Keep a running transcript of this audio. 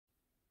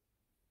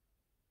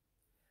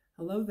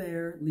Hello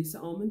there, Lysa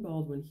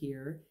Allman-Baldwin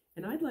here,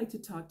 and I'd like to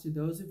talk to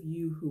those of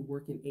you who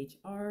work in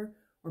HR,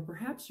 or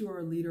perhaps you are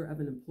a leader of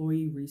an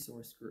employee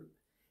resource group.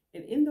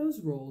 And in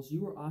those roles,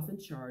 you are often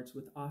charged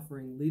with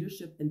offering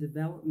leadership and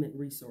development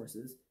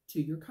resources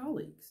to your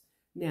colleagues.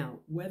 Now,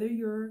 whether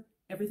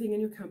everything in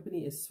your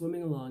company is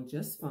swimming along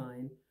just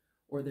fine,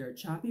 or there are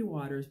choppy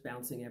waters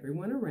bouncing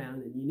everyone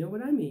around, and you know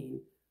what I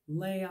mean,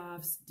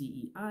 layoffs,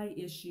 DEI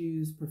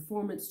issues,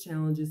 performance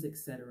challenges,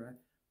 etc.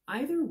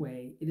 Either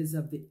way, it is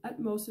of the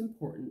utmost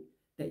importance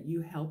that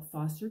you help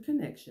foster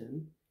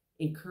connection,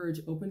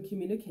 encourage open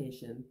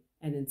communication,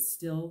 and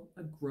instill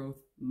a growth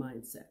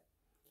mindset.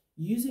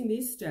 Using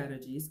these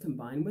strategies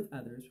combined with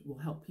others will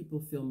help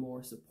people feel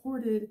more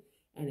supported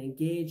and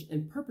engaged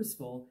and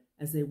purposeful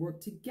as they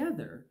work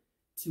together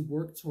to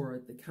work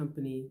toward the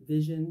company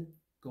vision,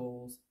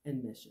 goals,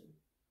 and mission.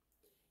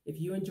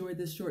 If you enjoyed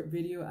this short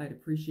video, I'd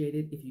appreciate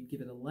it if you'd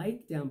give it a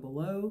like down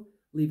below,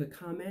 leave a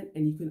comment,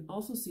 and you can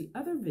also see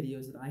other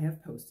videos that I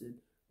have posted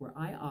where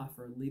I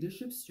offer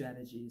leadership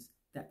strategies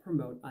that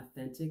promote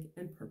authentic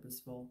and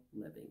purposeful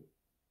living.